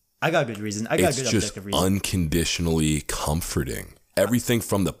 I got a good reason. I got It's a good just objective reason. unconditionally comforting. Everything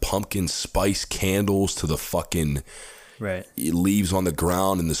from the pumpkin spice candles to the fucking Right. leaves on the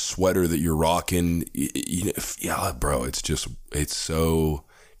ground and the sweater that you're rocking. Yeah, bro, it's so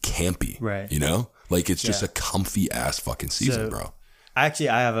campy. Right. You know? Like it's just Yeah. a comfy ass fucking season, So- bro. Actually,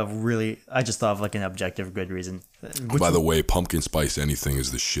 I have I just thought of like an objective good reason. By the way, pumpkin spice anything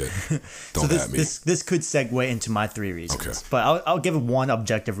is the shit. Don't So at me. this could segue into my 3 reasons. Okay. But I'll give one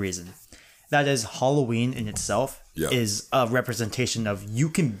objective reason. That is Halloween in itself Yeah. is a representation of you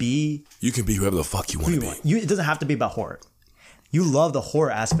can be You can be whoever the fuck you want who to you be. want. It doesn't have to be about horror. You love the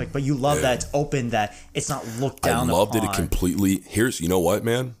horror aspect, but you love Yeah. that it's open, that it's not looked I down loved upon. it completely. You know what,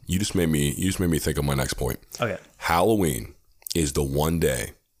 man? You just made me think of my next point. Okay. Halloween is the one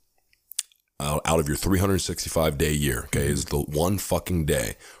day out of your 365 day year, okay, is the one fucking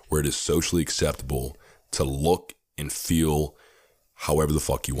day where it is socially acceptable to look and feel however the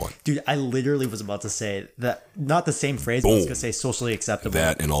fuck you want. Dude, I literally was about to say that, not the same phrase, but I was Boom. going to say socially acceptable.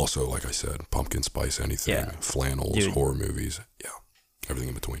 That and also, like I said, pumpkin spice anything, Yeah. flannels, Dude. horror movies, yeah, everything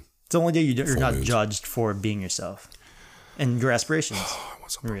in between. It's the only day you're not moons. judged for being yourself and your aspirations. I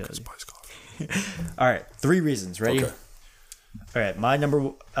want some pumpkin Really? spice coffee. All right, 3 reasons. Ready? Okay. All right, my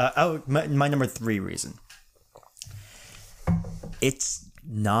number 3 reason. It's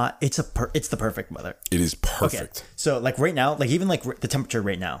the perfect weather. It is Okay, perfect. so like right now, like even like the temperature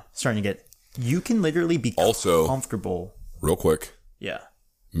right now, starting to get, you can literally be Also- comfortable. Real quick, Yeah.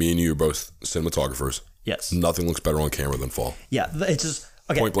 me and you are both cinematographers. Yes. Nothing looks better on camera than fall. Yeah, it's just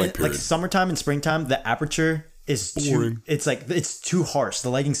okay. Point blank Like period. summertime and springtime, the aperture is Boring. it's too harsh. The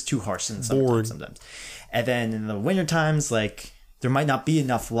lighting's too harsh in the summertime Boring. sometimes. And then in the winter times, like there might not be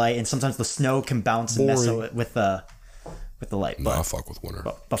enough light, and sometimes the snow can bounce and mess Boring. with the light. Nah, I fuck with winter.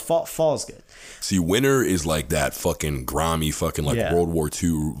 But fall is good. See, winter is like that fucking grimy fucking like Yeah. World War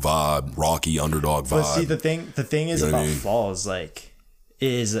II vibe, Rocky underdog vibe. But see, the thing is You know what about I mean? fall is like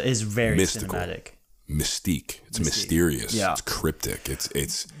is very Mystical. cinematic. Mystique. It's mysterious. Yeah. It's cryptic.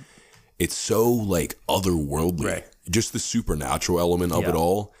 It's so like otherworldly. Right. Just the supernatural element of Yeah. it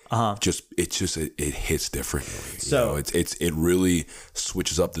all. It hits differently. So- it really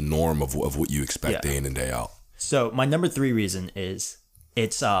switches up the norm of what you expect Yeah. day in and day out. So my number 3 reason is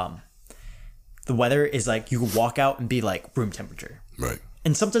it's the weather is like you can walk out and be like room temperature. Right.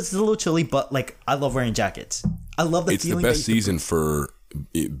 And sometimes it's a little chilly, but like I love wearing jackets. I love the It's the feeling best that you season for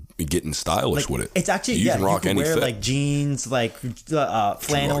getting stylish can, with it. It's actually you can rock you can any wear fit. like jeans, like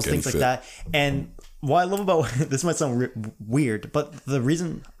flannels, any things like fit. that. And what I love about this might sound weird, but the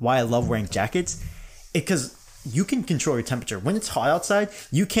reason why I love wearing jackets is because you can control your temperature. When it's hot outside,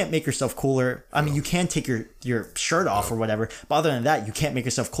 you can't make yourself cooler. I mean, you can take your shirt off or whatever, but other than that, you can't make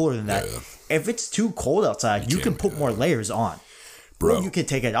yourself cooler than that. Yeah. If it's too cold outside, you can put more layers on. Bro. Or you can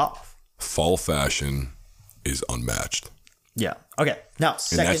take it off. Fall fashion is unmatched. Yeah. Okay. Now,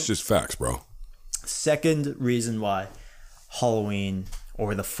 And that's just facts, bro. second reason why Halloween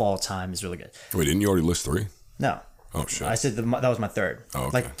or the fall time is really good. Wait, didn't you already list 3? No. Oh, shit. I said that was my third. Oh,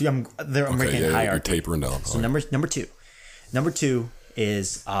 okay. Like I'm making You're hierarchy. tapering down. So number two. Number 2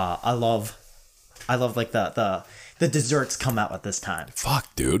 is I love like the desserts come out at this time.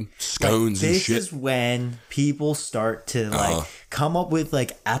 Fuck, dude. Scones and This shit. is when people start to like come up with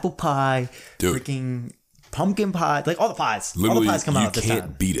like apple pie, Dude. freaking pumpkin pie, like all the pies. Literally, all the pies come out at you this can't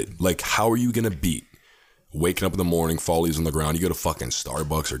time. beat it. Like, how are you going to beat waking up in the morning, fall leaves on the ground, you go to fucking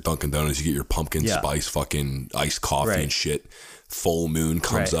Starbucks or Dunkin' Donuts, you get your pumpkin Yeah. spice fucking iced coffee Right. and shit. Full moon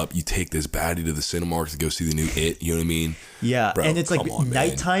comes Right. up. You take this baddie to the Cinemark to go see the new It. You know what I mean? Yeah, Bro, and it's like come on, man.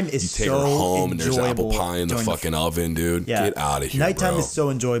 nighttime is You take so her home and there's apple enjoyable pie in the during the fucking oven, dude. Yeah. Get out of here, Nighttime bro. is so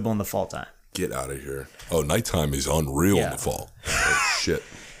enjoyable in the fall time. Get out of here. Oh, nighttime is unreal in Yeah. the fall. Oh, shit.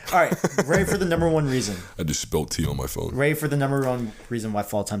 All right, ready for the number one reason. I just spilled tea on my phone Ready for the number one reason why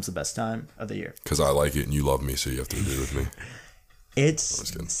fall time's the best time of the year. because I like it and you love me, so you have to agree with me. It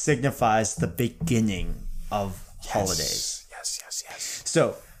kidding. signifies the beginning of holidays. Yes.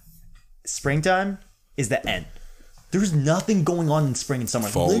 So, springtime is the end. There's nothing going on in spring and summer.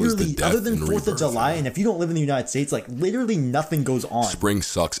 Fall is the literally, death other than and 4th of rebirth, July, yeah. and if you don't live in the United States, like literally nothing goes on. Spring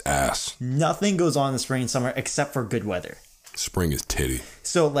sucks ass. Nothing goes on in the spring and summer except for good weather. Spring is titty.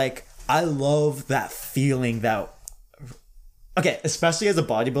 So like I love that feeling that okay, especially as a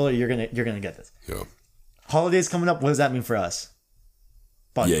bodybuilder, you're gonna get this. Yeah. Holidays coming up, what does that mean for us?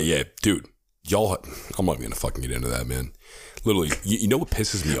 Yeah, dude. Y'all, I'm not even gonna fucking get into that, man. Literally, you know what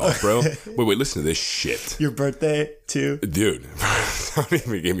pisses me off, bro? Wait, listen to this shit. Your birthday too? Dude, don't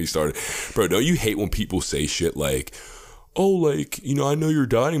even get me started. Bro, don't you hate when people say shit like, oh, like, you know, I know you're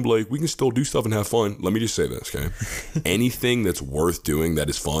dieting, but like, we can still do stuff and have fun. Let me just say this, okay? Anything that's worth doing that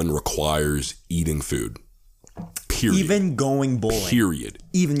is fun requires eating food. Period. Even going bowling. Period.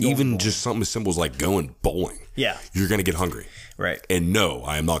 Even going bowling. just something as simple as like going bowling. Yeah. You're gonna get hungry. Right. And no,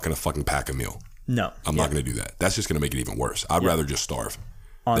 I am not gonna fucking pack a meal. No. I'm not gonna do that. That's just gonna make it even worse. I'd rather just starve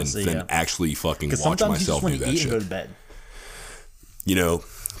Honestly, than yeah. actually fucking watch Because sometimes you just myself want do to that eat and go shit. to bed. You know,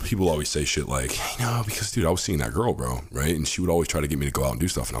 people always say shit like, you know, because dude, I was seeing that girl, bro, right? And she would always try to get me to go out and do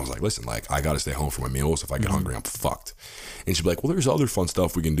stuff. And I was like, listen, like, I gotta stay home for my meals. If I get Mm-hmm. hungry, I'm fucked. And she'd be like, well, there's other fun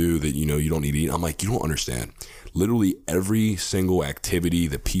stuff we can do that, you know, you don't need to eat. I'm like, you don't understand. Literally every single activity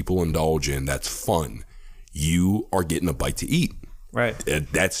that people indulge in that's fun, you are getting a bite to eat. Right. And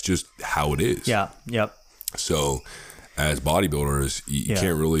that's just how it is. Yeah. Yep. So as bodybuilders, you Yeah.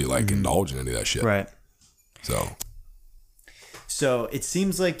 can't really like indulge in any of that shit. Right. So it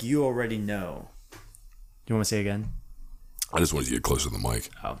seems like you already know. Do you want to say it again? I just wanted to get closer to the mic.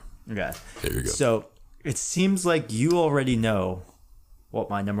 Oh, okay. There you go. So it seems like you already know what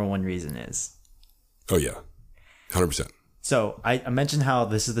my number one reason is. Oh yeah. 100%. So I mentioned how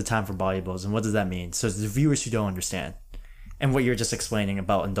this is the time for bodybuilders, and what does that mean? So the viewers who don't understand, and what you're just explaining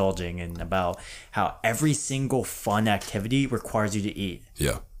about indulging and about how every single fun activity requires you to eat.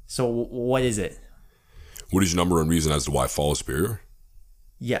 Yeah. So what is it? What is your number one reason as to why fall is superior?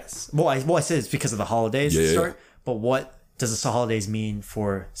 Yes. Well, I said it's because of the holidays Yeah, to yeah, start. But what does the holidays mean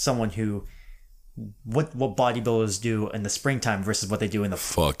for someone who, what bodybuilders do in the springtime versus what they do in the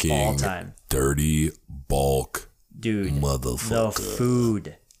fall Fucking time? dirty bulk Dude,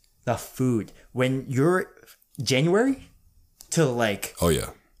 motherfucker. the food. When you're January to like, Oh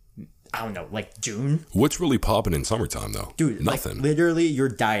yeah. I don't know, like June, What's really popping in summertime though? dude, Nothing. Like literally you're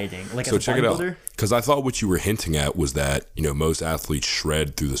dieting. Like So as a check it out. bodybuilder, Because I thought what you were hinting at was that, you know, most athletes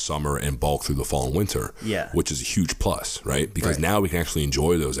shred through the summer and bulk through the fall and winter. Yeah. Which is a huge plus, right? Because Right. now we can actually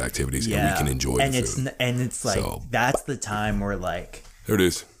enjoy those activities and we can enjoy and the it's food. and it's like So- that's the time where like There it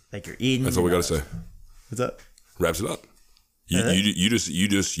is. you're eating. That's all we gotta say. What's up? Wraps it up.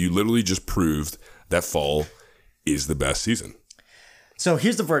 You literally just proved that fall is the best season. So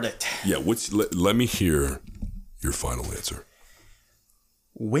here's the verdict. Yeah, let me hear your final answer.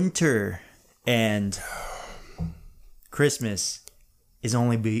 Winter and Christmas is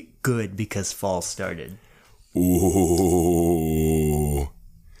only good because fall started. Ooh.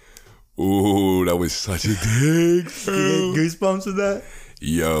 Ooh, that was such a dig. You get goosebumps with that?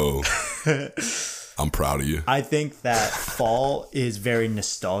 Yo. I'm proud of you. I think that fall is very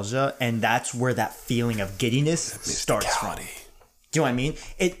nostalgia, and that's where that feeling of giddiness starts from. Do you know what I mean?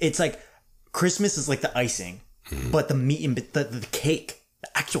 It's like Christmas is like the icing, but the meat and the cake,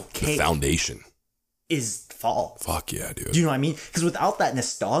 the actual cake, Foundation. is fall. Fuck yeah, dude. Do you know what I mean? Because without that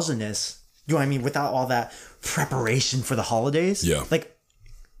nostalgia-ness, do you know what I mean? Without all that preparation for the holidays, Yeah. Like,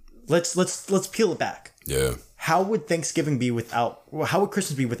 let's peel it back. Yeah. How would Thanksgiving be without? How would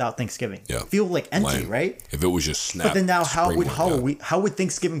Christmas be without Thanksgiving? Yeah. Feel like empty, Lame. right? If it was just snap. But then now, how spring would one, Halloween? How would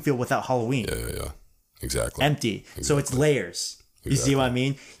Thanksgiving feel without Halloween? Yeah. Exactly. Empty. So it's layers. You see what I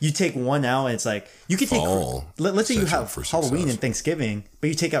mean? You take one out, and it's like you could take. Fall. Let's say you have For Halloween success. and Thanksgiving, but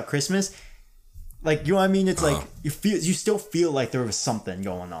you take out Christmas. Like, you know what I mean? It's like you still feel like there was something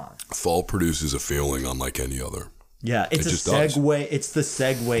going on. Fall produces a feeling unlike any other. Yeah, it's It a just does. segue. It's the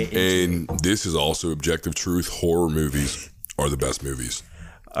segue. Into, And this is also objective truth. Horror movies are the best movies.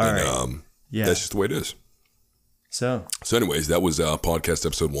 all And right. Yeah. that's just the way it is. So So anyways, that was podcast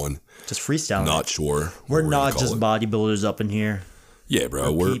episode 1. just freestyle. Not sure. We're what not gonna just call it. bodybuilders up in here. Yeah,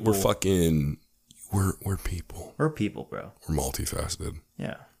 bro. We're people. fucking we're people. We're people, bro. We're multifaceted.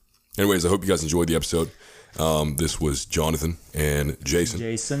 Yeah. Anyways, I hope you guys enjoyed the episode. This was Jonathan and Jason.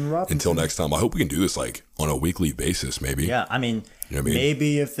 Jason Robinson. Until next time, I hope we can do this like on a weekly basis, maybe. Yeah, I mean, You know what I mean?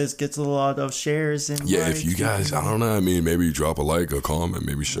 maybe if this gets a lot of shares and Yeah, likes, if you guys, I don't know. I mean, maybe you drop a like, a comment,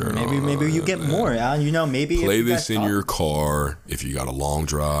 maybe share it. maybe you get more. You know, maybe Play if you this guys in talk- your car if you got a long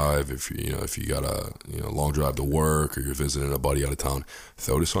drive. If you got a long drive to work, or you're visiting a buddy out of town,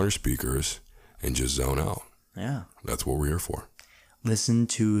 throw this on your speakers and just zone out. Yeah. That's what we're here for. Listen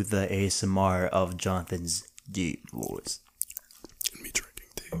to the ASMR of Jonathan's deep voice. And me drinking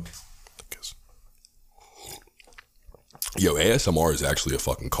tea. Because ASMR is actually a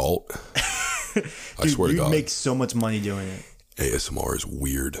fucking cult. I swear to you God. make so much money doing it. ASMR is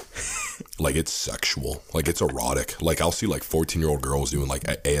weird. Like, it's sexual. Like, it's erotic. Like, I'll see like 14-year-old girls doing like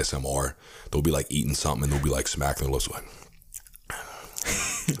ASMR. They'll be like eating something and they'll be like smacking their lips like,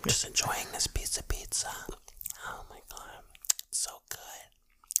 I'm just enjoying this piece of pizza. Oh my god, it's so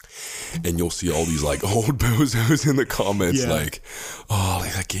good. and you'll see all these like old bozos in the comments Yeah. like, oh,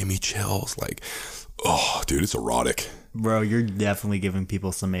 like, that gave me chills. Like, oh, dude, it's erotic. Bro, you're definitely giving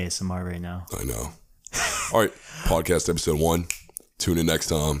people some ASMR right now. I know. All right, podcast episode 1. Tune in next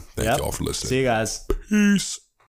time. Thank Yep. you all for listening. See you guys. Peace.